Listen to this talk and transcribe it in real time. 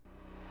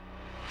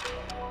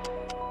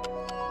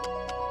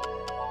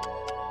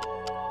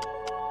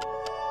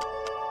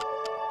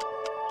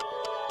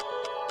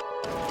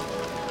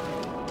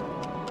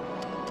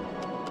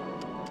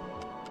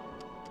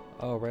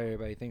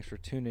Thanks for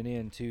tuning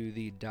in to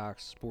the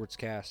Docs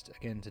Sportscast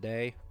again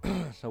today.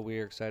 So we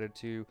are excited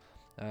to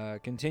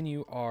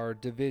continue our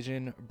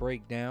division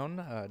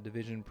breakdown,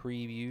 division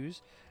previews,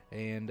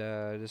 and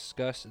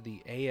discuss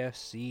the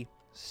AFC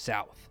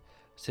South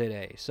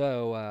today.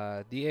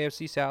 So the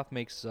AFC South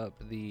makes up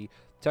the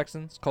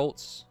Texans,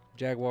 Colts,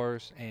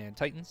 Jaguars, and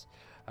Titans.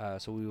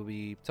 So we will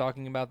be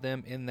talking about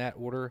them in that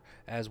order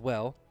as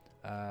well.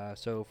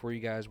 So for you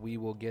guys, we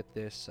will get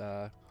this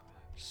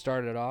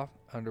started off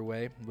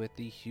underway with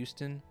the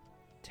Houston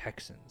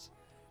Texans.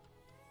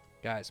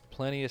 Guys,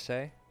 plenty to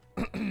say.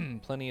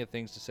 Plenty of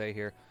things to say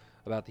here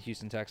about the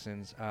Houston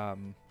Texans. For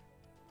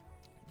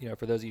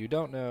those of you who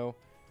don't know,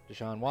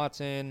 Deshaun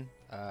Watson.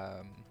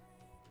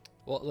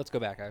 Well, let's go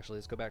back, actually.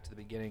 Let's go back to the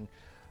beginning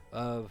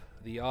of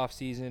the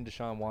offseason.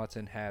 Deshaun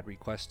Watson had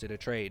requested a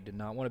trade, did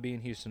not want to be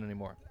in Houston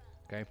anymore.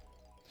 Okay.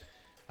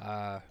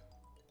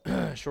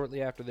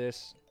 Shortly after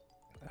this,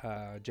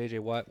 J.J.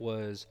 Watt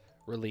was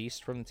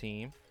released from the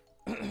team,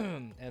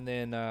 and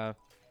then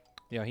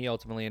he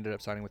ultimately ended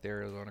up signing with the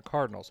Arizona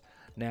Cardinals.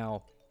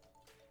 Now,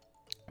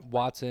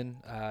 Watson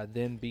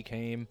then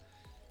became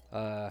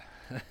a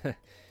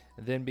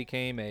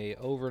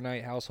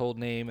overnight household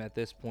name at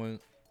this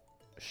point.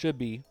 Should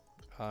be,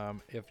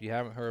 if you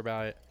haven't heard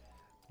about it,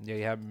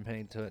 you haven't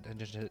been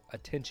paying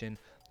attention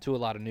to a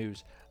lot of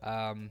news.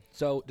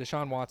 So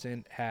Deshaun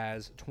Watson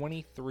has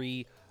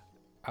 23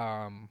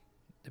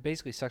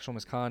 basically sexual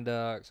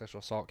misconduct, sexual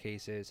assault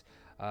cases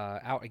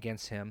out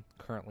against him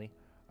currently,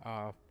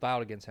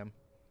 filed against him.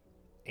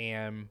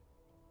 And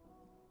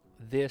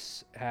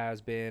this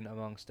has been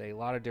amongst a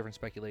lot of different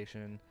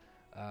speculation.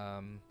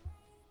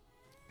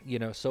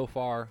 So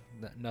far,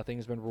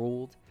 nothing's been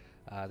ruled.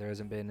 There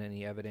hasn't been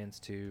any evidence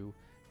to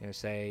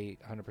say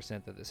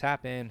 100% that this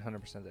happened,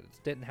 100% that it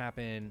didn't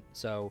happen.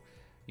 So,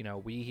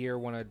 we here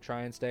want to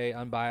try and stay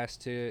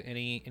unbiased to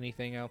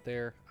anything out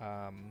there.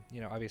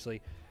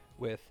 Obviously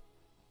with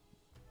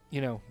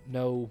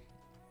no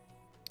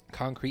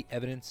concrete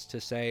evidence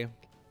to say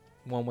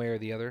one way or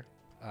the other,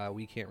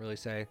 we can't really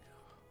say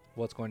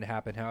what's going to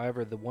happen.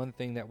 However, the one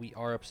thing that we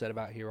are upset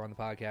about here on the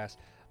podcast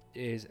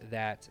is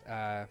that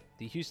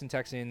the Houston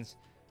Texans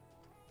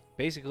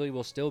basically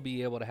will still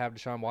be able to have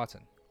Deshaun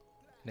Watson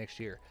next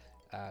year.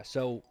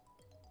 So,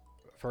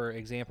 for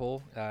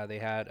example, they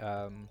had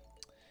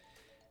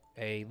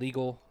a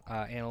legal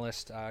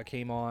analyst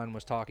came on,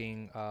 was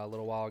talking a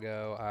little while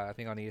ago, I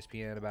think on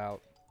ESPN,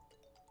 about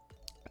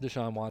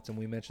Deshaun Watson.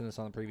 We mentioned this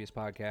on the previous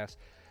podcast,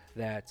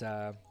 that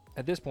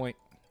at this point,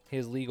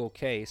 his legal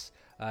case,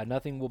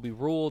 nothing will be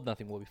ruled,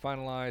 nothing will be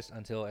finalized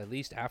until at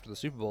least after the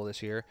Super Bowl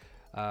this year,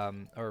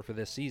 or for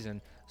this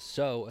season.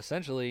 So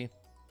essentially,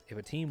 if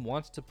a team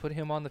wants to put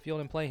him on the field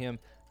and play him,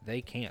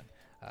 they can.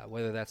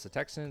 Whether that's the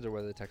Texans or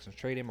whether the Texans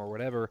trade him or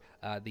whatever,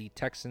 the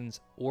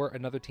Texans or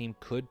another team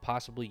could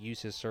possibly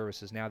use his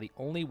services. Now, the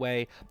only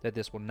way that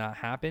this will not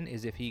happen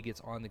is if he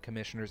gets on the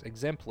commissioner's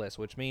exempt list,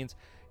 which means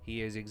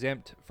he is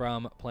exempt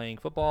from playing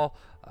football,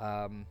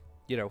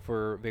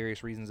 for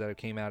various reasons that have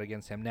came out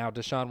against him. Now,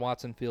 Deshaun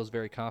Watson feels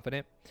very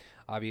confident.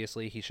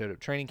 Obviously, he showed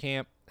up training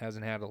camp,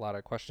 hasn't had a lot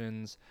of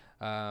questions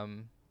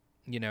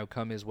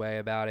come his way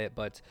about it,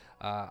 but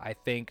I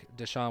think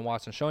Deshaun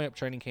Watson showing up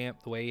training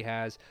camp the way he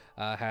has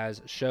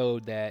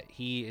showed that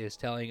he is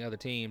telling other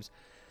teams,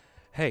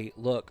 hey,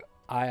 look,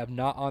 I am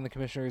not on the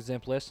commissioner's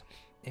exempt list.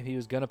 If he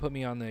was going to put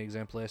me on the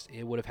exempt list,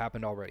 it would have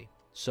happened already.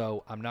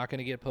 So I'm not going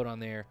to get put on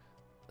there.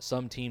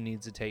 Some team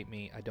needs to take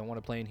me. I don't want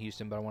to play in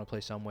Houston, but I want to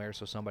play somewhere,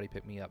 so somebody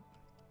pick me up.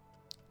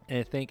 And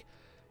I think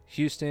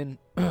Houston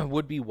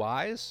would be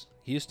wise.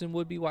 Houston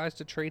would be wise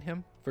to trade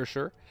him for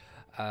sure.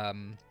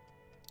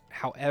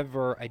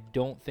 However, I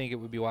don't think it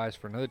would be wise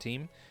for another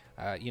team.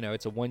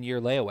 It's a 1-year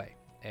layaway.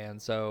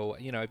 And so,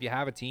 if you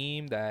have a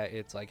team that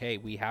it's like, hey,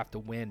 we have to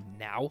win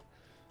now.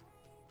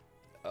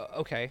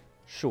 Okay,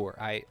 sure.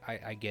 I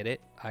get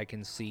it. I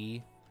can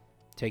see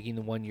taking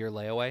the 1-year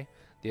layaway.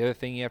 The other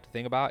thing you have to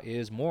think about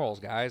is morals,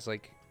 guys.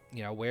 Like,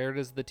 where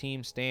does the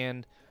team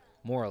stand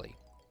morally?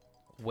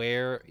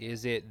 Where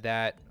is it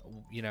that,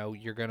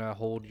 you're going to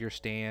hold your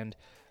stand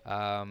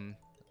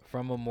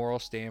from a moral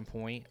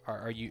standpoint?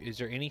 Is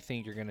there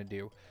anything you're going to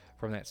do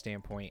from that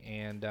standpoint?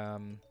 And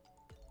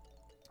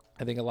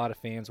I think a lot of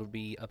fans would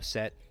be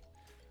upset,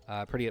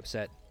 pretty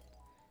upset,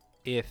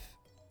 if,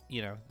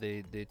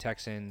 the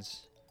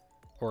Texans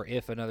or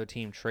if another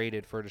team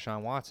traded for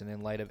Deshaun Watson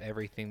in light of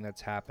everything that's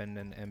happened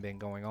and been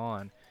going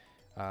on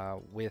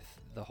with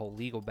the whole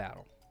legal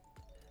battle.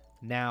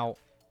 Now,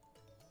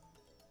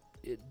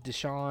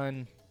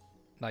 Deshaun,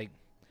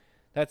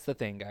 that's the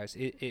thing, guys.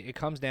 It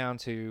comes down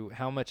to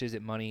how much is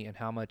it money and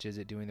how much is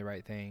it doing the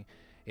right thing.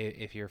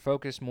 If you're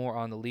focused more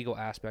on the legal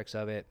aspects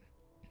of it,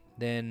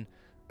 then,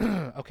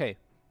 okay,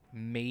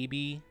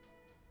 maybe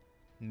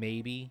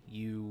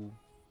you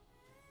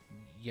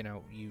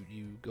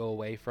go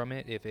away from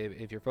it.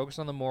 If you're focused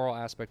on the moral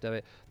aspect of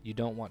it, you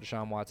don't want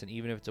Deshaun Watson,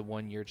 even if it's a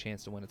 1-year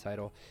chance to win a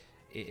title.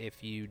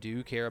 If you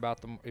don't care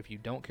about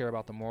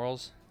the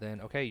morals,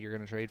 then okay, you're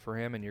going to trade for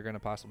him and you're going to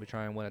possibly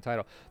try and win a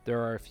title. There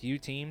are a few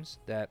teams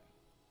that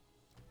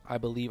I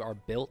believe are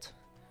built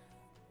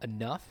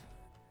enough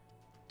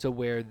to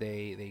where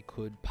they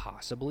could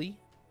possibly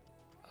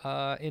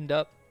end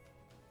up,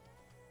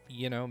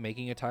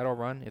 making a title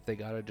run if they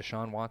got a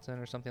Deshaun Watson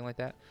or something like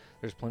that.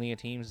 There's plenty of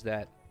teams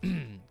that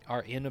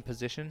are in a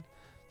position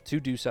to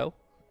do so.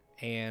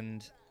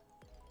 And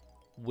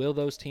will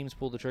those teams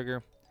pull the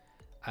trigger?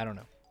 I don't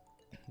know.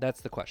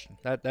 That's the question.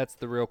 That's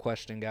the real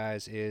question,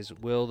 guys, is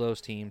will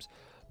those teams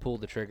pull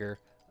the trigger?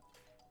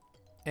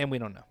 And we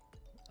don't know.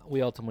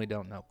 We ultimately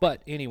don't know.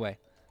 But anyway,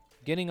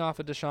 getting off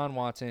of Deshaun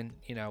Watson,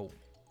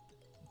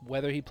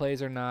 whether he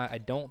plays or not, I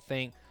don't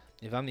think,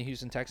 if I'm the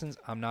Houston Texans,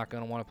 I'm not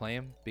going to want to play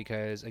him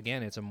because,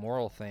 again, it's a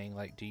moral thing.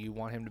 Like, do you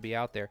want him to be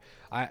out there?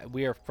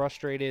 We are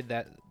frustrated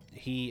that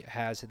he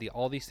has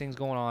all these things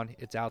going on.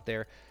 It's out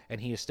there, and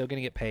he is still going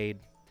to get paid.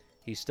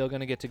 He's still going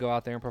to get to go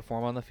out there and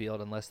perform on the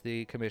field unless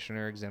the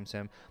commissioner exempts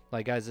him.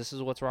 Like, guys, this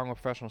is what's wrong with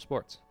professional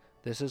sports.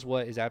 This is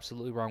what is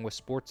absolutely wrong with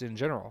sports in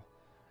general.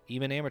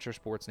 Even amateur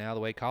sports now, the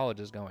way college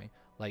is going.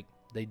 Like,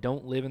 they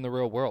don't live in the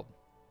real world.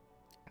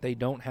 They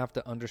don't have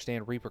to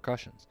understand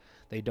repercussions.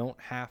 They don't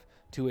have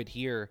to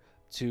adhere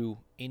to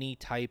any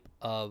type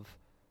of,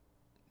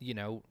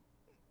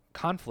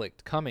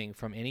 conflict coming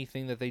from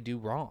anything that they do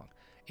wrong.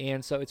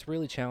 And so it's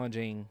really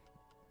challenging,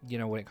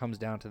 when it comes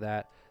down to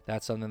that.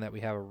 That's something that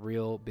we have a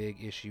real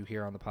big issue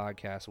here on the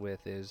podcast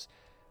with is,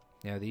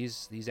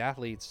 these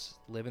athletes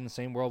live in the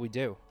same world we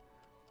do.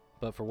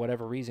 But for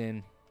whatever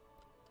reason,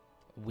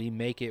 we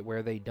make it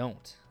where they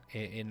don't.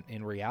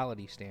 In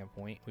reality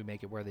standpoint, we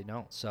make it where they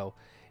don't. So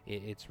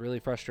it's really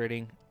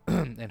frustrating,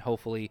 and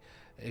hopefully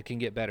it can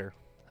get better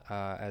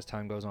as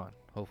time goes on.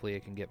 Hopefully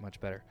it can get much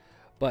better.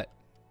 But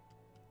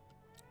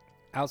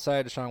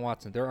outside of Deshaun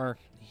Watson, there are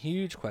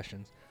huge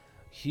questions,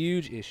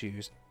 huge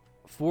issues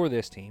for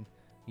this team.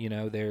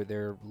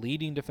 Their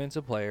leading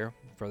defensive player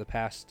for the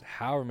past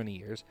however many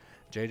years,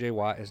 J.J.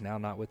 Watt, is now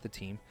not with the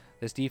team.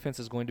 This defense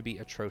is going to be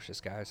atrocious,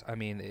 guys. I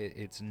mean,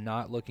 it's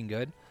not looking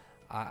good.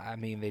 I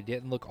mean, they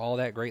didn't look all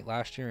that great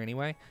last year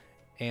anyway,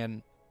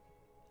 and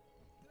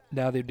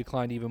now they've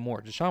declined even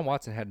more. Deshaun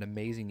Watson had an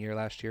amazing year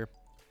last year.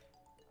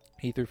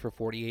 He threw for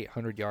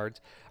 4,800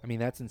 yards. I mean,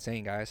 that's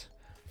insane, guys.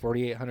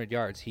 4,800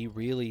 yards. He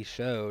really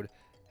showed,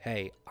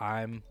 hey,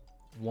 I'm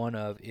one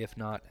of, if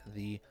not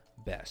the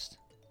best.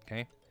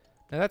 Okay?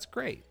 Now, that's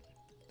great.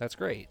 That's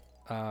great.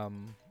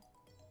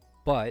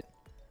 But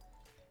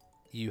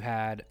you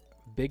had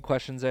big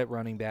questions at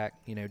running back.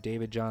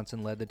 David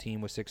Johnson led the team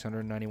with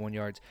 691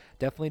 yards.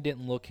 Definitely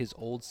didn't look his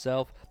old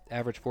self.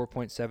 Averaged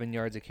 4.7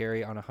 yards a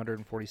carry on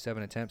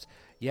 147 attempts.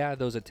 Yeah,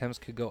 those attempts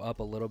could go up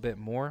a little bit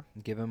more.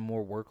 Give him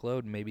more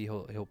workload. Maybe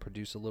he'll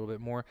produce a little bit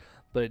more.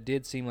 But it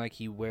did seem like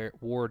he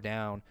wore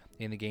down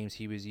in the games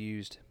he was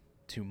used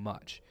too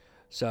much.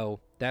 So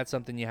that's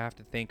something you have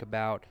to think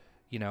about.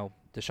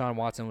 Deshaun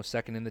Watson was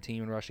second in the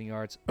team in rushing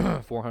yards,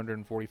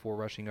 444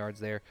 rushing yards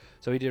there.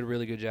 So he did a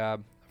really good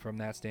job from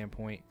that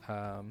standpoint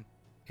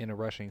in a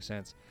rushing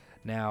sense.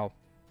 Now,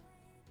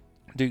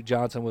 Duke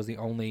Johnson was the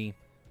only,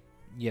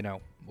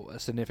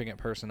 significant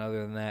person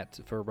other than that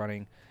for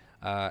running.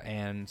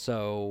 And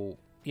so,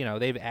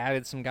 they've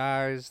added some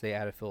guys. They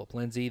added Phillip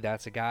Lindsay.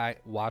 That's a guy.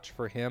 Watch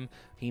for him.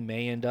 He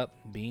may end up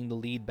being the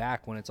lead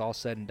back when it's all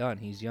said and done.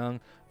 He's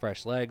young,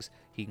 fresh legs.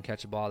 He can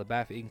catch the ball at the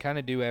back. He can kind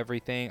of do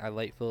everything. I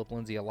like Phillip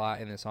Lindsay a lot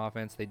in this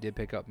offense. They did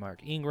pick up Mark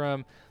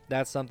Ingram.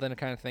 That's something to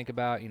kind of think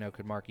about.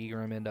 Could Mark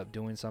Ingram end up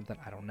doing something?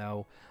 I don't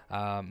know.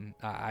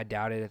 I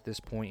doubt it at this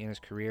point in his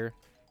career,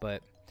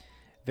 but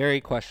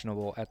very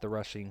questionable at the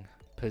rushing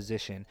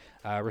position.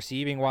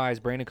 Receiving wise,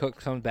 Brandon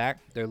Cooks comes back.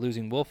 They're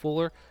losing Will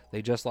Fuller.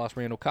 They just lost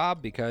Randall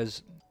Cobb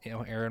because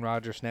Aaron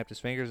Rodgers snapped his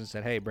fingers and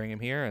said, hey, bring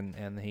him here,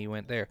 and he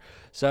went there.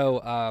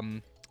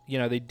 So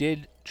they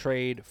did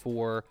trade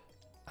for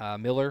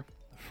Miller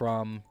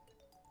from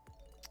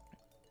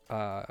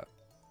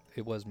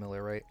it was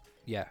Miller, right?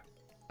 Yeah,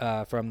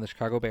 from the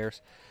Chicago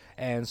Bears,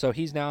 and so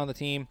he's now on the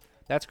team.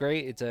 That's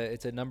great.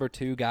 It's a number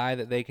 2 guy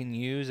that they can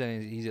use,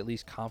 and he's at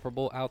least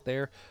comparable out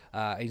there.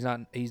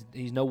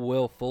 He's no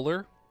Will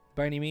Fuller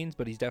by any means,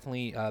 but he's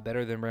definitely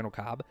better than Randall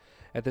Cobb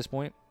at this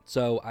point.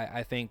 So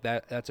I think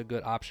that's a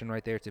good option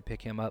right there to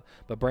pick him up.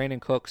 But Brandon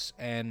Cooks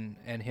and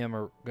him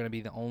are going to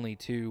be the only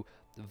 2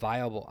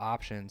 viable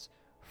options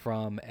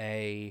from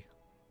a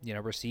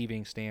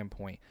receiving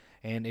standpoint.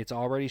 And it's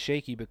already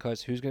shaky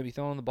because who's going to be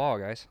throwing the ball,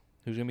 guys?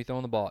 Who's going to be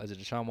throwing the ball? Is it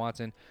Deshaun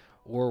Watson?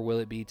 Or will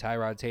it be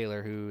Tyrod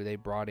Taylor, who they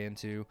brought in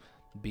to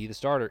be the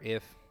starter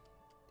if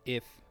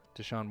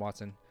Deshaun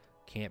Watson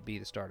can't be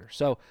the starter?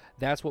 So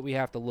that's what we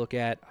have to look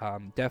at.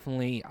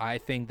 Definitely, I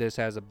think this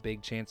has a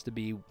big chance to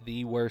be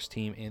the worst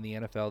team in the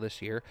NFL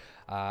this year.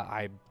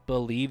 I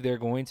believe they're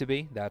going to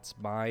be. That's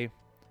my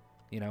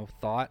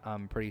thought.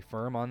 I'm pretty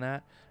firm on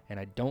that, and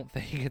I don't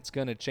think it's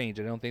going to change.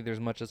 I don't think there's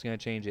much that's going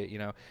to change it.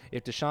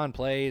 If Deshaun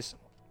plays,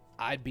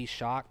 I'd be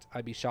shocked.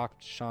 I'd be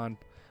shocked Deshaun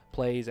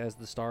plays as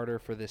the starter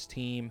for this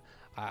team.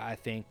 I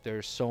think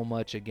there's so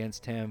much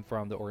against him,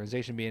 from the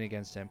organization being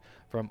against him,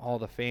 from all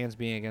the fans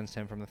being against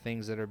him, from the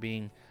things that are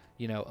being,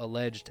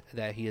 alleged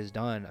that he has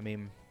done. I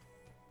mean,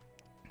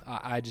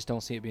 I just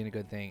don't see it being a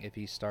good thing if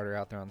he's starter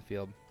out there on the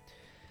field.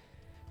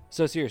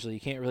 So seriously, you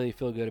can't really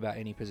feel good about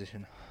any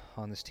position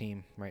on this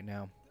team right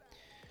now.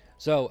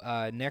 So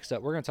next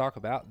up, we're going to talk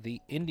about the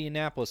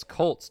Indianapolis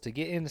Colts to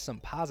get into some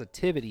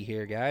positivity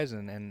here, guys,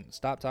 and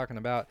stop talking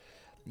about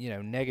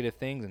negative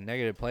things and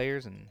negative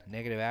players and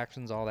negative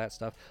actions, all that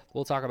stuff.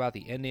 We'll talk about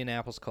the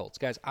Indianapolis Colts.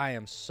 Guys, I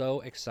am so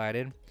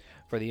excited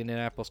for the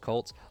Indianapolis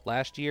Colts.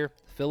 Last year,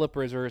 Phillip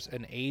Rivers,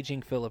 an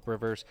aging Phillip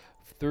Rivers,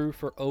 threw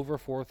for over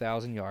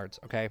 4,000 yards,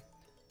 okay?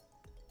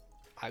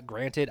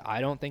 Granted,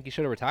 I don't think he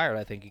should have retired.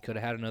 I think he could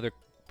have had another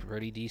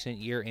pretty decent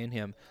year in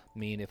him. I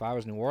mean, if I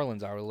was New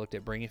Orleans, I would have looked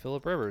at bringing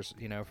Phillip Rivers,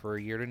 for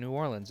a year to New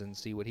Orleans and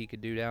see what he could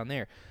do down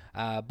there.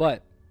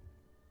 But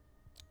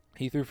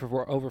he threw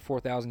for over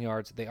 4,000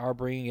 yards. They are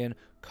bringing in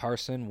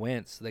Carson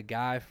Wentz, the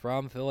guy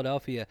from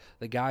Philadelphia,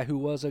 the guy who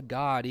was a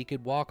god. He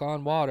could walk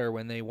on water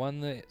when they won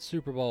the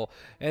Super Bowl.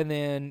 And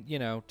then,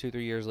 2-3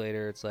 years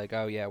later, it's like,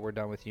 oh, yeah, we're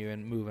done with you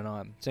and moving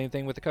on. Same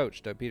thing with the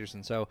coach, Doug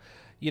Peterson. So,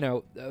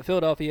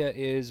 Philadelphia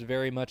is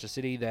very much a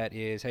city that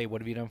is, hey,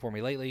 what have you done for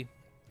me lately?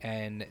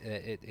 And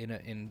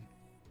in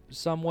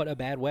somewhat a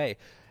bad way.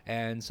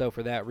 And so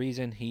for that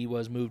reason, he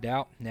was moved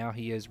out. Now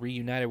he is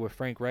reunited with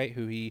Frank Wright,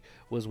 who he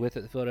was with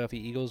at the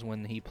Philadelphia Eagles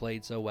when he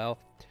played so well.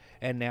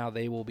 And now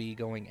they will be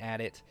going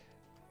at it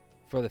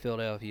for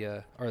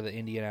the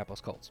Indianapolis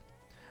Colts.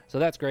 So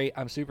that's great.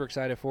 I'm super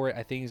excited for it.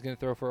 I think he's going to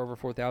throw for over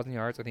 4,000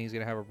 yards. I think he's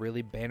going to have a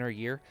really banner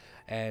year.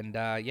 And,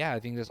 I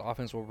think this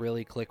offense will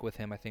really click with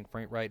him. I think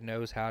Frank Wright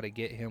knows how to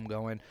get him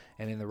going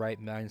and in the right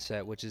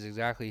mindset, which is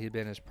exactly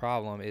been his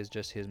problem, is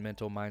just his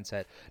mental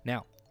mindset.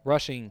 Now,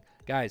 rushing,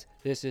 guys,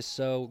 this is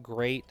so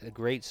great. A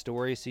great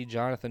story. See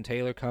Jonathan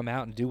Taylor come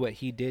out and do what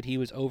he did. He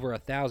was over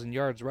 1,000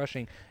 yards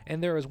rushing,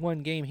 and there was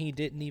one game he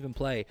didn't even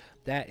play.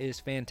 That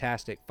is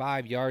fantastic.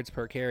 5 yards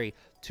per carry,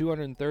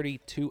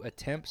 232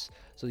 attempts.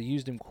 So they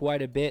used him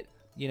quite a bit,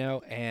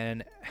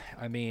 and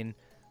I mean,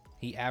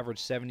 he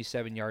averaged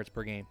 77 yards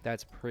per game.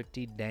 That's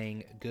pretty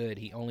dang good.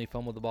 He only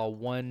fumbled the ball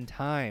 1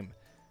 time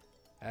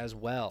as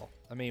well.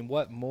 I mean,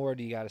 what more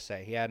do you got to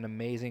say? He had an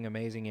amazing,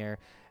 amazing year,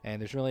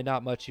 and there's really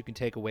not much you can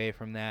take away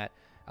from that.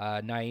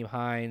 Nyheim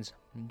Hines,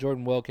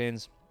 Jordan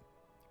Wilkins,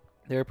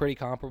 they're pretty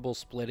comparable,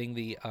 splitting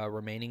the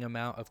remaining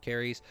amount of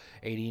carries,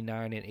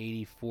 89 and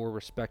 84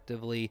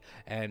 respectively,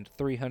 and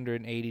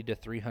 380 to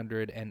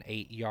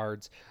 308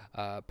 yards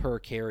per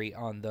carry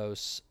on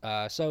those.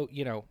 Or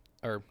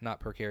not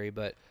per carry,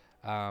 but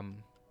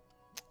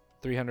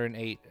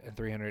 308 and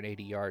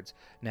 380 yards.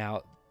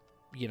 Now,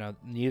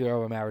 neither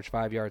of them averaged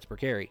 5 yards per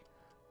carry,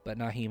 but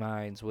Nyheim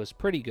Hines was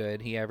pretty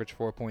good. He averaged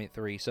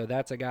 4.3. So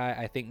that's a guy,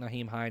 I think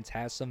Nyheim Hines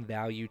has some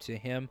value to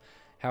him.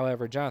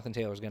 However, Jonathan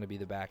Taylor is going to be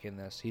the back in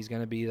this. He's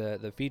going to be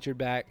the featured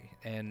back,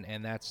 and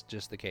that's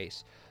just the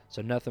case.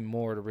 So nothing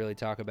more to really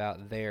talk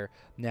about there.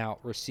 Now,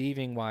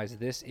 receiving-wise,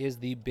 this is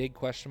the big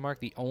question mark.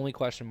 The only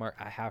question mark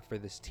I have for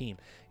this team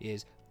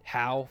is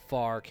how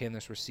far can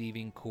this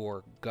receiving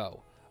core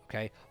go?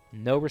 Okay,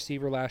 no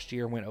receiver last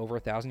year went over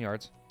 1,000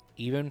 yards.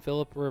 Even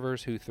Phillip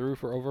Rivers, who threw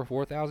for over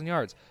 4,000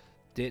 yards,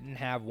 didn't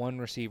have one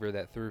receiver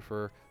that threw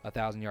for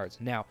 1,000 yards.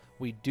 Now,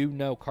 we do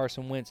know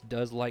Carson Wentz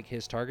does like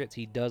his targets.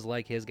 He does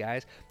like his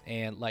guys.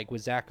 And like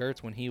with Zach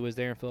Ertz when he was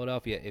there in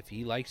Philadelphia, if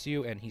he likes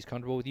you and he's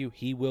comfortable with you,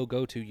 he will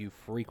go to you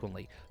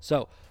frequently.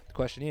 So the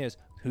question is,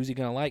 who's he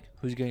going to like?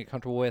 Who's he going to get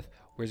comfortable with?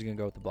 Where's he going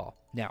to go with the ball?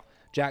 Now,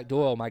 Jack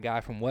Doyle, my guy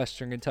from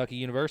Western Kentucky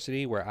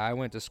University, where I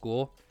went to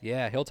school.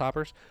 Yeah,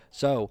 Hilltoppers.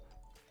 So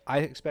I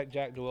expect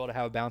Jack Doyle to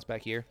have a bounce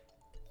back year.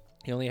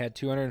 He only had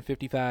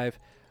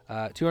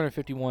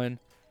 251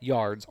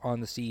 yards on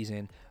the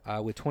season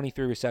with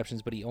 23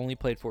 receptions, but he only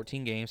played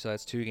 14 games, so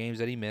that's 2 games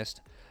that he missed.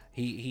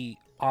 He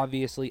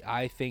obviously,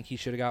 I think he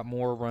should have got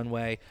more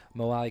runway.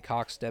 Mo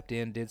Alley-Cox stepped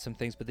in, did some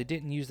things, but they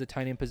didn't use the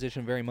tight end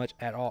position very much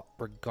at all,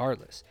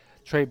 regardless.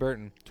 Trey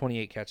Burton,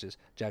 28 catches.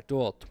 Jack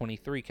Doyle,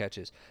 23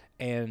 catches.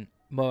 And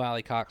Mo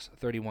Alley-Cox,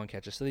 31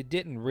 catches. So they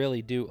didn't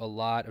really do a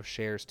lot of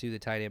shares to the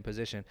tight end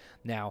position.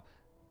 Now,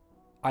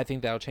 I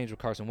think that'll change with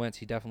Carson Wentz.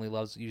 He definitely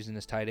loves using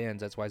his tight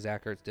ends. That's why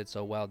Zach Ertz did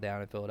so well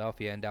down in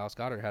Philadelphia, and Dallas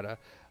Goedert had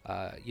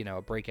a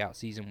breakout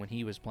season when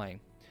he was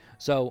playing.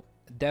 So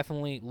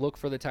definitely look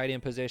for the tight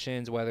end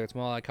positions, whether it's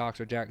Mo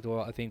Alley-Cox or Jack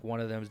Doyle. I think one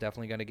of them is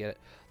definitely going to get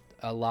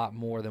a lot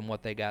more than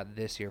what they got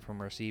this year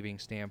from a receiving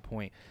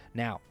standpoint.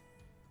 Now,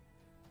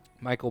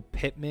 Michael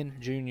Pittman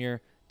Jr.,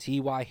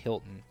 T.Y.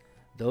 Hilton.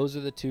 Those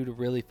are the two to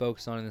really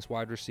focus on in this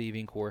wide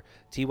receiving core.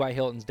 T.Y.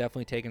 Hilton's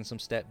definitely taken some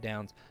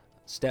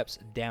steps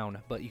down,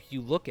 but if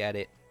you look at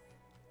it,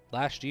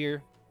 last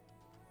year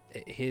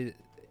he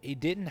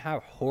didn't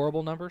have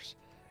horrible numbers.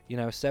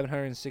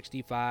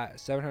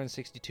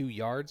 762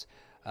 yards,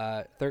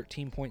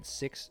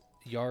 13.6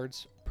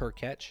 yards per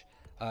catch,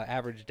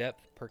 average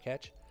depth per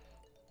catch.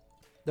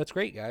 That's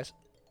great, guys.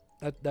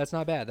 That's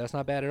not bad. That's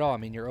not bad at all. I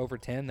mean, you're over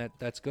 10.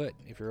 That's good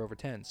if you're over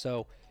 10.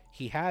 So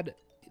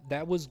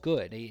that was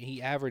good.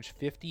 He averaged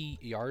 50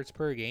 yards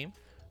per game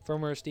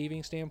from a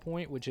receiving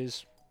standpoint, which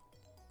is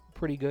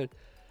pretty good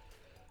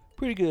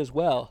as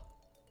well.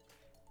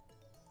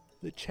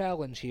 The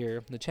challenge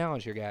here,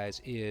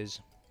 guys, is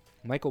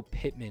Michael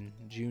Pittman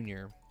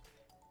Jr.,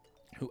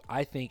 who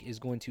I think is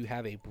going to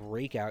have a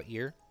breakout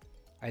year.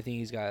 I think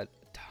he's got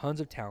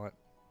tons of talent,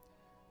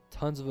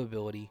 tons of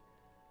ability,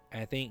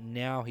 and I think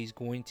now he's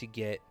going to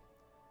get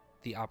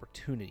the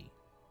opportunity.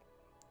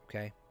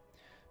 Okay?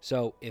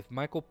 So if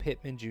Michael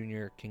Pittman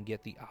Jr. can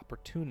get the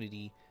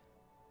opportunity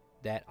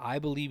that I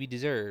believe he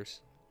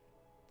deserves,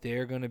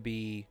 they're going to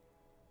be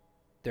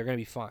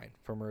fine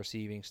from a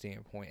receiving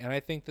standpoint. And I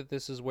think that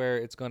this is where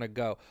it's going to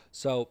go.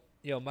 So,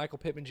 Michael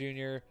Pittman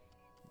Jr.,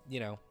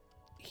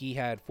 he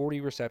had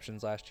 40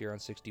 receptions last year on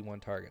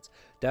 61 targets.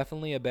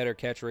 Definitely a better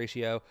catch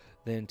ratio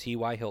than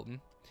T.Y. Hilton.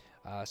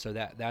 So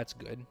that's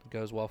good.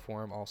 Goes well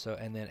for him also.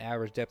 And then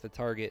average depth of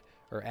target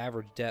or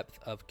average depth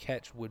of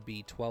catch would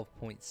be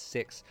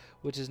 12.6,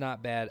 which is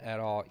not bad at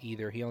all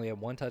either. He only had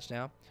one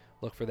touchdown.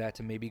 Look for that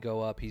to maybe go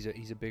up. He's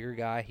a bigger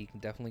guy. He can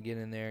definitely get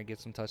in there and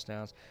get some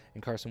touchdowns.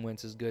 And Carson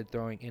Wentz is good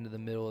throwing into the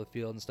middle of the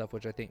field and stuff,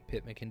 which I think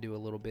Pittman can do a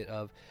little bit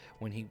of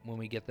when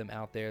we get them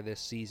out there this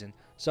season.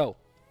 So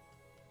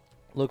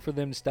look for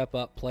them to step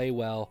up, play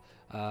well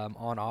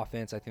on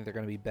offense. I think they're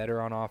going to be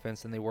better on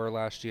offense than they were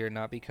last year,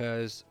 not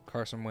because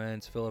Carson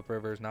Wentz, Phillip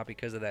Rivers, not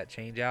because of that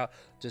change out,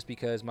 just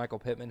because Michael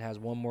Pittman has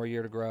one more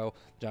year to grow.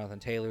 Jonathan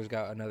Taylor's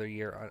got another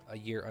year, a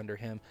year under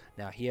him.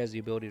 Now he has the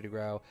ability to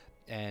grow,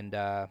 and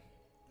I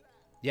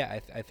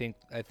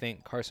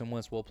think Carson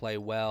Wentz will play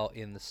well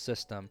in the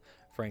system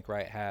Frank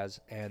Wright has,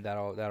 and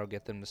that'll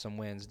get them to some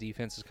wins.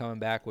 Defense is coming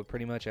back with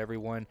pretty much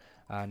everyone,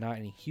 not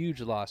any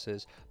huge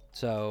losses.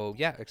 So,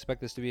 yeah,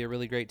 expect this to be a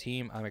really great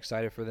team. I'm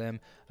excited for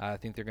them. I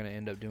think they're going to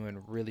end up doing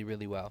really,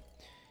 really well.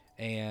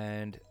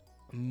 And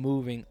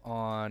moving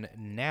on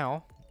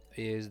now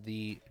is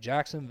the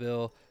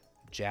Jacksonville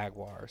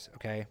Jaguars,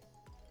 okay?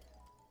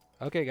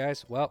 Okay,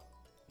 guys, well,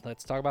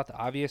 let's talk about the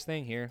obvious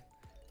thing here.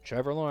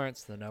 Trevor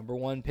Lawrence, the number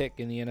one pick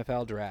in the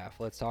NFL draft.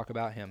 Let's talk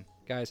about him.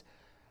 Guys,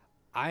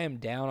 I am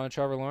down on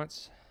Trevor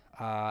Lawrence.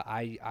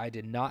 I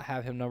did not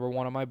have him number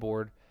one on my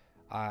board.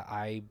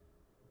 I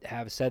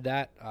have said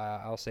that.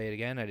 I'll say it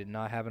again. I did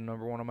not have him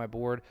number one on my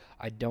board.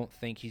 I don't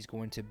think he's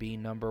going to be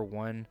number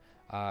one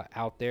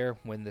out there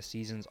when the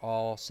season's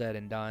all said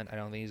and done. I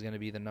don't think he's going to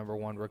be the number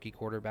one rookie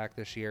quarterback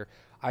this year.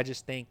 I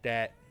just think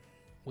that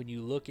when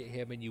you look at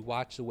him and you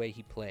watch the way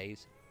he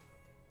plays,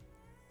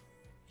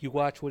 you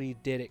watch what he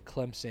did at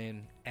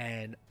Clemson,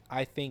 and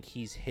I think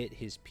he's hit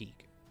his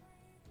peak.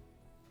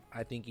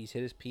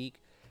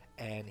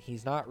 And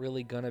he's not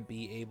really going to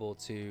be able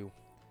to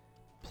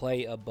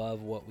play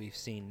above what we've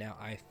seen. Now,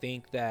 I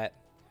think that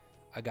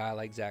a guy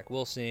like Zach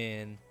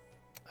Wilson,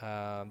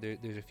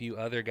 there's a few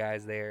other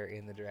guys there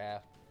in the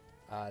draft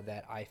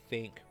that I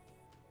think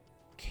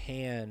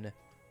can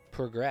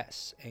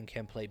progress and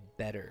can play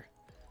better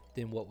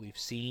than what we've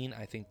seen.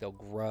 I think they'll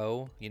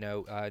grow.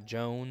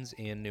 Jones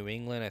in New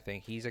England, I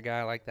think he's a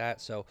guy like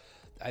that. So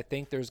I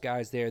think there's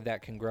guys there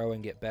that can grow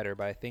and get better,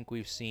 but I think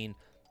we've seen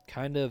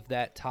kind of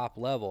that top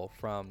level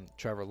from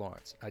Trevor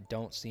Lawrence. I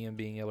don't see him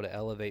being able to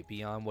elevate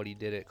beyond what he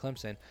did at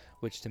Clemson,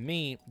 which to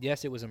me,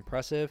 yes, it was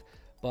impressive,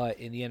 but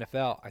in the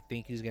NFL, I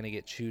think he's going to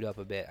get chewed up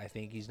a bit. I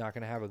think he's not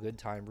going to have a good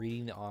time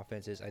reading the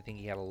offenses. I think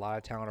he had a lot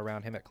of talent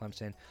around him at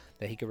Clemson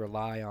that he could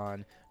rely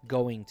on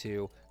going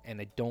to, and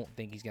I don't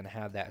think he's going to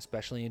have that,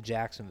 especially in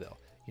Jacksonville.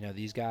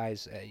 These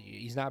guys,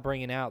 he's not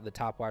bringing out the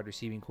top wide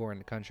receiving core in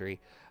the country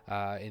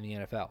in the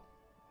NFL.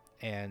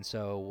 And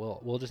so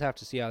we'll just have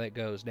to see how that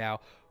goes. Now,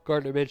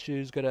 Gardner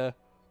Minshew is gonna,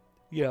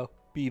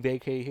 be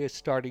vacating his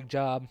starting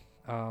job.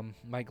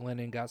 Mike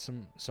Glennon got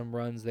some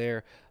runs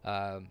there.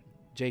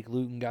 Jake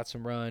Luton got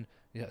some run.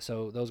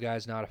 So those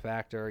guys not a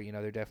factor.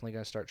 They're definitely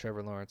gonna start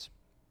Trevor Lawrence,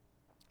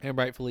 and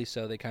rightfully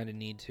so. They kind of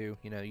need to.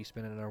 You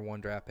spend another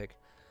one draft pick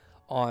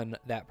on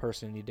that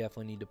person, you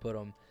definitely need to put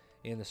them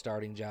in the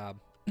starting job.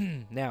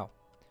 Now,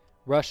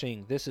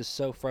 rushing. This is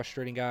so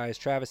frustrating, guys.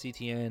 Travis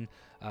Etienne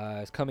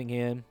is coming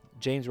in.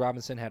 James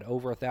Robinson had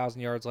over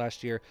 1,000 yards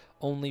last year,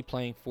 only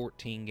playing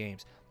 14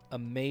 games.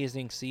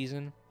 Amazing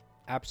season.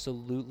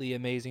 Absolutely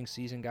amazing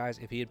season, guys.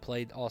 If he had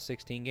played all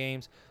 16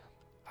 games,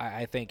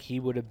 I think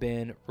he would have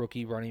been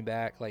rookie running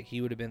back. Like,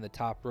 he would have been the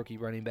top rookie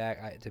running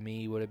back. To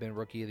me, he would have been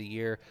rookie of the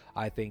year.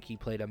 I think he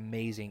played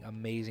amazing,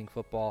 amazing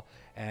football.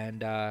 And,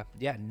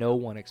 no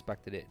one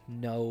expected it.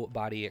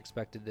 Nobody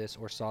expected this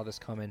or saw this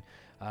coming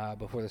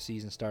before the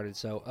season started.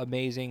 So,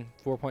 amazing.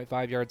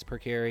 4.5 yards per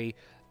carry.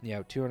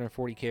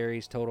 240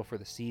 carries total for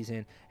the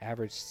season.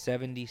 Averaged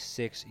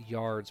 76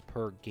 yards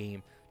per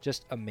game.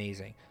 Just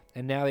amazing.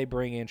 And now they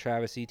bring in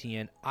Travis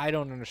Etienne. I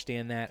don't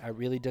understand that. It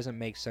really doesn't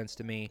make sense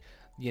to me.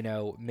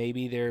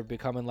 Maybe they're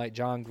becoming like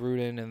John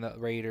Gruden and the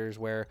Raiders,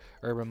 where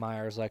Urban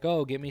Meyer's like,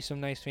 oh, get me some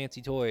nice fancy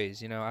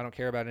toys. I don't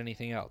care about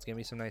anything else. Give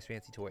me some nice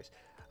fancy toys.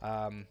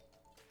 Okay,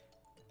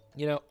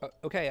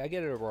 I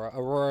get it, Aurora.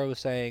 Aurora was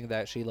saying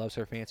that she loves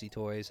her fancy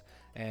toys,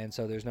 and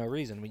so there's no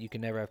reason. You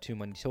can never have too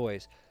many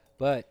toys.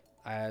 But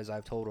as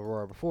I've told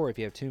Aurora before, if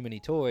you have too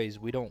many toys,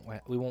 we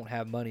won't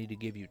have money to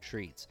give you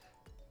treats.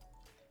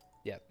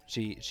 Yep,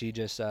 she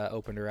just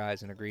opened her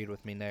eyes and agreed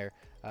with me there.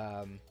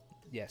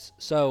 Yes.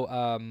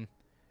 So,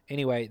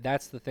 Anyway,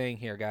 that's the thing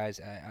here,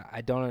 guys. I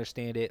don't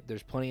understand it.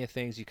 There's plenty of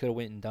things you could have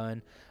went and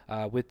done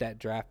with that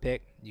draft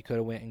pick. You could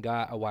have went and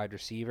got a wide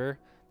receiver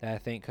that I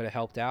think could have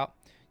helped out.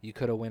 You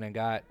could have went and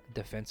got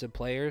defensive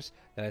players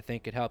that I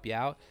think could help you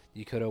out.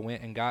 You could have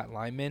went and got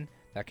linemen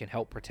that can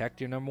help protect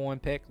your number one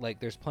pick.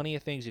 Like, there's plenty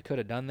of things you could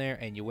have done there,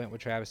 and you went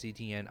with Travis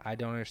Etienne. I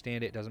don't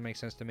understand it. It doesn't make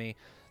sense to me.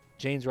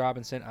 James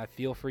Robinson, I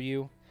feel for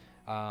you.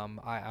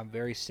 I'm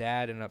very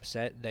sad and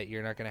upset that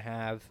you're not going to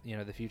have,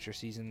 the future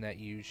season that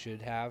you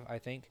should have. I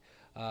think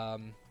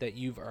that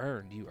you've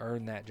earned. You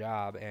earned that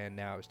job, and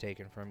now it's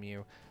taken from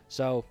you.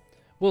 So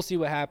we'll see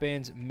what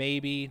happens.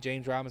 Maybe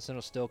James Robinson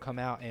will still come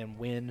out and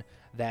win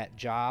that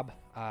job.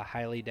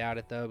 Highly doubt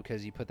it, though,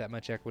 because you put that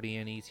much equity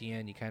in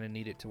ETN. You kind of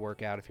need it to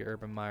work out if you're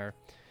Urban Meyer.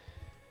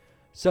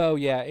 So,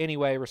 yeah,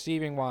 anyway,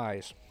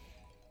 receiving-wise,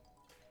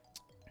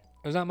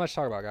 there's not much to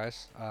talk about,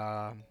 guys.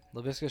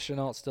 Laviska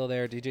Shenault's still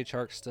there. DJ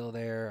Chark's still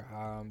there.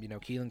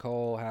 Keelan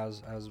Cole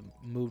has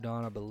moved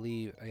on, I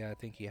believe. Yeah, I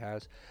think he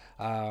has.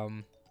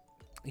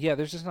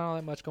 There's just not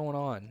that much going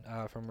on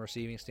from a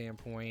receiving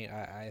standpoint.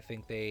 I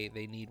think they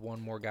need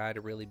one more guy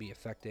to really be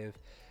effective.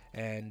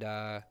 And,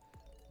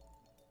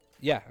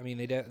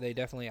 they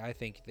definitely, I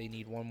think they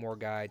need one more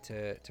guy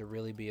to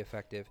really be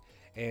effective.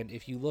 And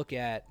if you look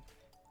at,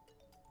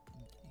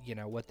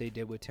 what they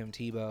did with Tim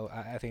Tebow,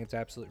 I think it's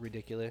absolutely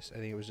ridiculous. I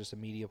think it was just a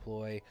media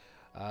ploy.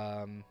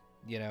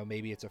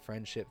 Maybe it's a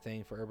friendship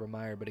thing for Urban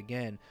Meyer. But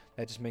again,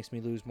 that just makes me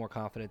lose more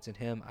confidence in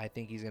him. I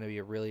think he's going to be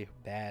a really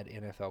bad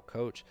NFL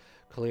coach.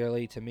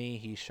 Clearly, to me,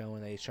 he's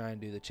showing that he's trying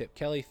to do the Chip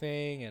Kelly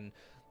thing and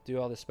do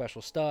all this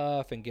special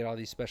stuff and get all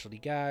these specialty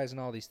guys and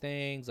all these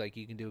things. Like,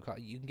 you can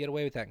get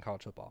away with that in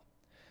college football.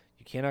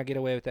 You cannot get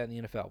away with that in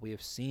the NFL. We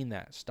have seen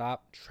that.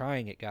 Stop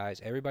trying it,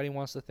 guys. Everybody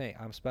wants to think,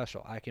 I'm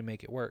special. I can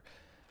make it work.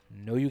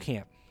 No, you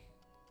can't.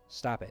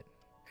 Stop it.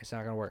 It's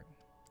not going to work.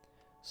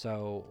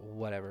 So,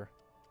 whatever.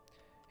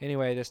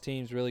 Anyway, this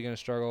team's really going to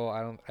struggle.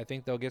 I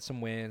think they'll get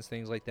some wins,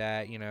 things like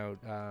that.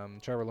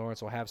 Trevor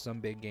Lawrence will have some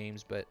big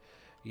games, but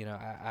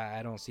I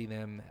don't see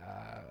them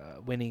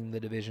winning the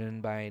division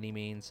by any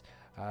means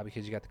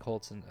because you got the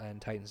Colts and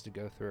Titans to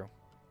go through.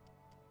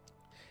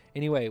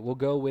 Anyway, we'll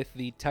go with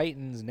the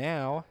Titans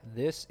now.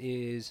 This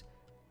is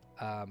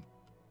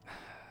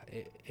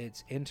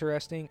it's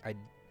interesting. I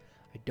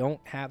don't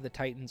have the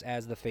Titans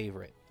as the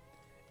favorite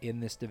in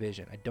this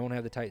division. I don't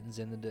have the Titans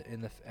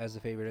as the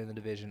favorite in the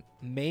division,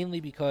 mainly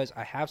because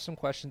I have some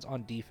questions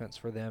on defense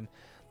for them.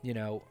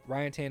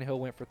 Ryan Tannehill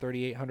went for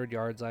 3,800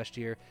 yards last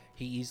year.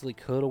 He easily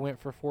could have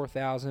went for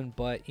 4,000,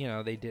 but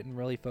they didn't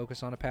really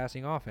focus on a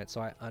passing offense.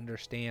 So I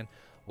understand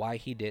why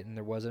he didn't.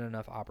 There wasn't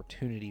enough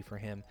opportunity for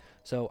him.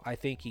 So I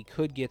think he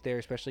could get there,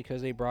 especially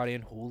because they brought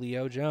in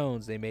Julio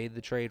Jones. They made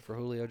the trade for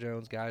Julio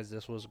Jones, guys.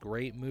 This was a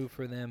great move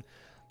for them.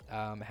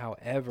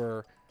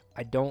 However,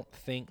 I don't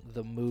think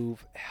the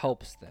move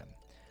helps them.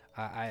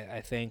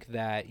 I think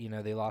that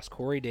they lost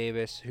Corey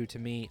Davis, who to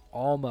me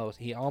almost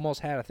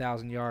had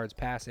 1,000 yards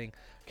passing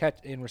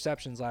catch in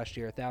receptions last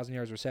year, 1,000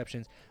 yards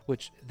receptions,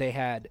 which they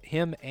had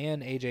him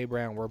and AJ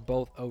Brown were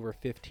both over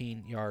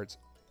 15 yards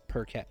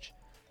per catch.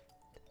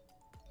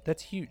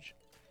 That's huge.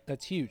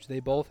 That's huge. They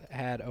both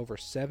had over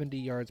 70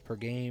 yards per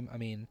game. I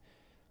mean,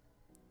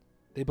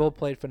 they both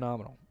played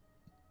phenomenal,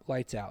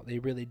 lights out. They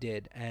really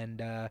did, and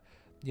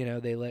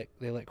they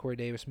let Corey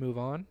Davis move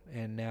on,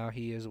 and now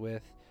he is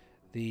with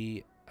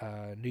the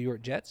New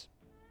York Jets.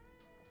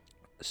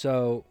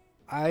 So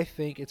I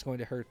think it's going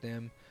to hurt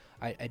them.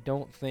 I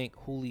don't think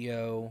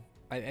Julio.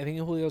 I think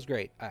Julio's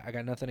great. I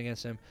got nothing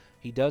against him.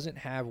 He doesn't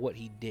have what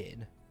he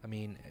did. I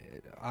mean,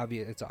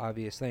 it's an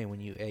obvious thing. When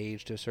you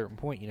age to a certain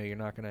point, you're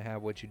not going to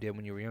have what you did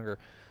when you were younger.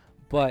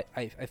 But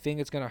I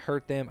think it's going to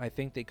hurt them. I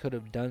think they could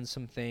have done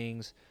some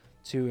things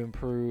to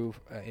improve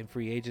in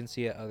free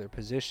agency at other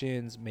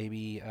positions,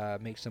 maybe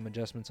make some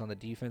adjustments on the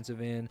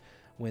defensive end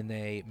when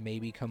they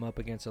maybe come up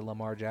against a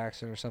Lamar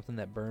Jackson or something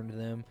that burned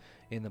them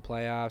in the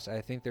playoffs.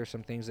 I think there's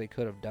some things they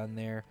could have done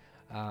there,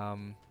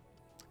 and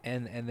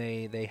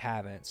they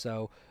haven't.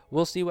 So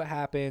we'll see what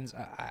happens.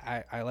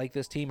 I like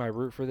this team. I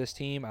root for this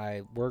team.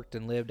 I worked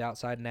and lived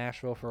outside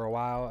Nashville for a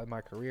while in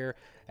my career,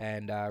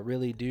 and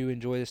really do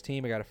enjoy this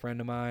team. I got a friend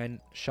of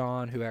mine,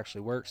 Sean, who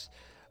actually works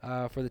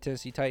for the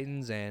Tennessee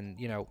Titans, and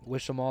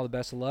wish them all the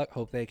best of luck.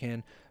 Hope they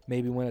can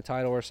maybe win a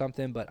title or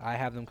something, but I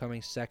have them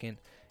coming second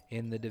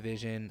in the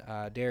division.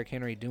 Derrick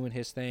Henry doing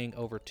his thing,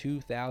 over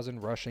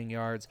 2,000 rushing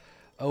yards,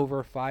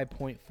 over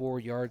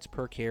 5.4 yards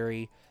per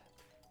carry,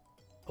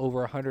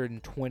 over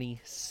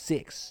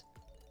 126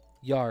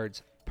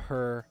 yards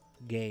per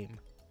game.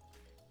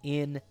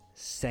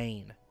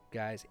 Insane,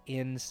 guys,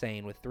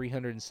 insane, with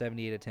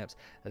 378 attempts.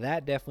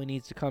 That definitely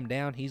needs to come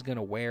down. He's going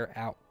to wear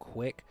out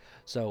quick.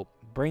 So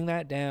bring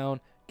that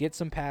down. Get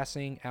some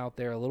passing out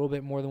there, a little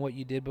bit more than what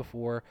you did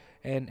before,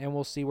 and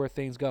we'll see where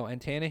things go.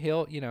 And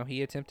Tannehill,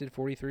 he attempted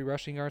 43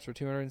 rushing yards for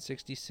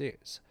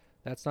 266.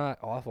 That's not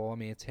awful. I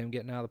mean, it's him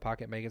getting out of the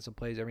pocket, making some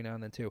plays every now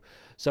and then too.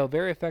 So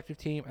very effective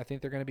team. I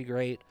think they're going to be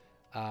great.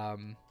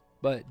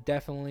 But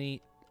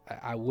definitely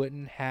I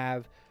wouldn't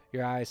have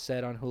your eyes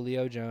set on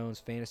Julio Jones,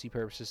 fantasy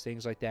purposes,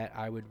 things like that,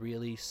 I would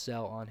really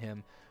sell on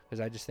him because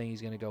I just think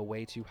he's going to go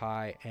way too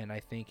high, and I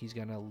think he's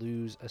going to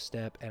lose a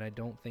step, and I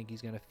don't think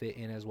he's going to fit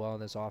in as well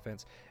in this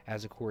offense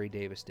as a Corey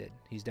Davis did.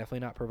 He's definitely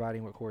not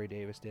providing what Corey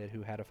Davis did,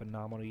 who had a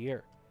phenomenal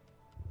year.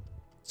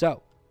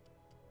 So,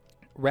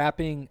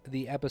 wrapping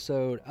the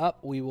episode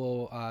up, we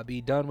will be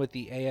done with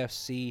the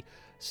AFC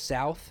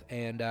South,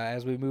 and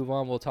as we move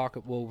on, we'll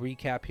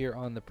recap here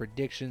on the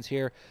predictions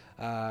here.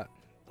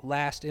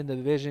 Last in the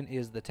division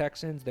is the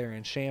Texans. They're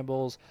in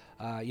shambles.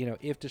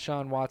 If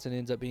Deshaun Watson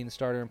ends up being the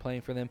starter and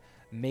playing for them,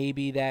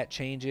 maybe that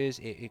changes.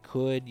 It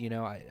could.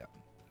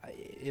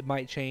 It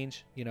might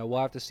change. We'll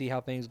have to see how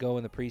things go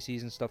in the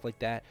preseason, stuff like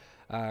that,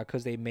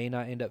 because they may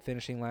not end up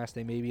finishing last.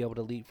 They may be able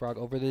to leapfrog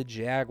over the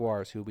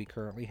Jaguars, who we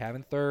currently have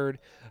in third.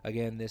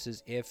 Again, this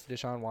is if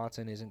Deshaun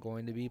Watson isn't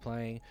going to be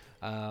playing.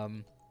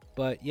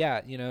 But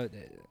yeah,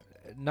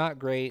 not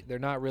great. They're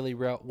not really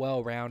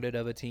well-rounded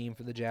of a team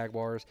for the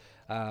Jaguars.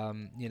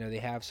 They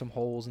have some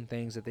holes and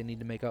things that they need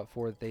to make up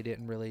for that they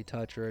didn't really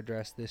touch or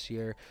address this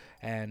year.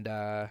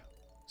 And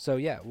so,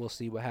 yeah, we'll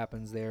see what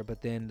happens there.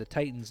 But then the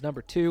Titans,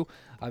 number 2.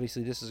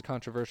 Obviously, this is a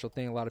controversial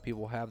thing. A lot of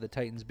people have the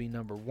Titans be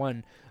number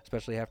 1,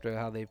 especially after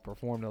how they've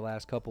performed the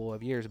last couple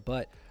of years.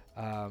 But,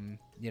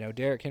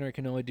 Derrick Henry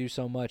can only do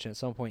so much, and at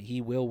some point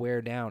he will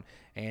wear down.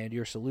 And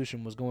your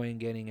solution was going and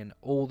getting an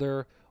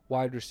older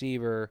wide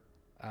receiver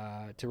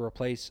to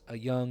replace a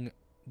young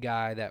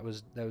guy that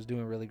was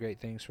doing really great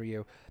things for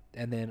you.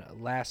 And then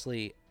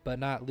lastly, but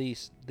not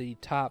least, the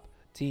top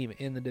team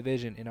in the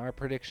division in our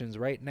predictions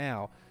right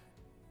now,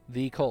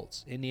 the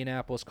Colts,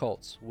 Indianapolis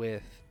Colts,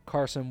 with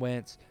Carson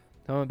Wentz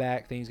coming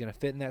back. I think he's going to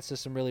fit in that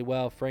system really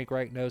well. Frank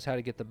Reich knows how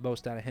to get the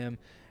most out of him.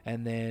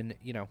 And then,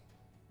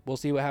 we'll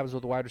see what happens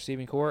with the wide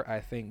receiving core.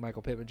 I think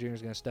Michael Pittman Jr.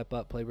 is going to step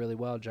up, play really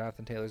well.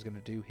 Jonathan Taylor is going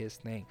to do his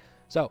thing.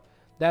 So,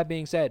 that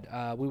being said,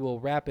 we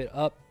will wrap it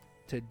up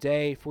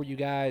today for you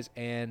guys.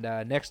 And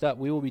next up,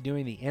 we will be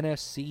doing the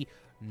NFC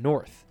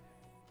North.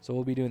 So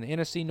we'll be doing the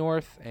NFC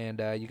North, and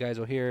you guys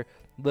will hear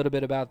a little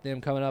bit about them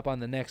coming up on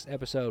the next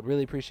episode.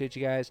 Really appreciate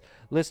you guys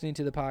listening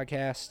to the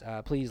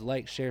podcast. Please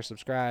like, share,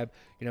 subscribe.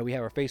 We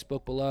have our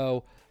Facebook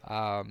below.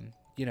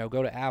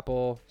 Go to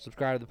Apple,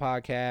 subscribe to the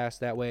podcast.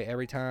 That way,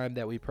 every time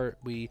that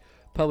we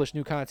publish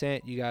new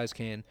content, you guys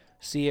can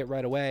see it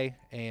right away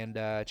and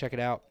check it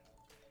out.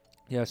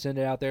 Send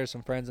it out there to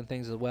some friends and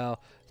things as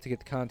well to get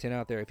the content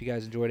out there if you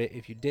guys enjoyed it.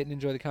 If you didn't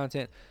enjoy the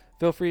content,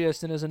 feel free to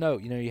send us a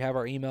note. You have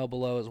our email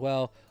below as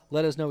well.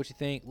 Let us know what you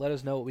think. Let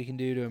us know what we can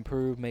do to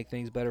improve, make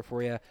things better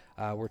for you.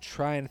 We're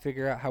trying to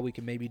figure out how we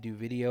can maybe do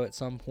video at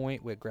some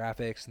point with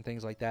graphics and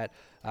things like that.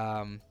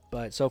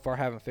 But so far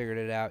haven't figured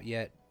it out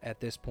yet at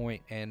this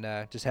point, and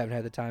just haven't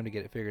had the time to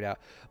get it figured out.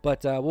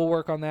 But we'll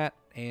work on that,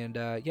 and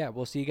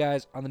we'll see you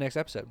guys on the next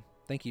episode.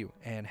 Thank you,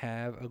 and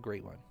have a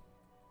great one.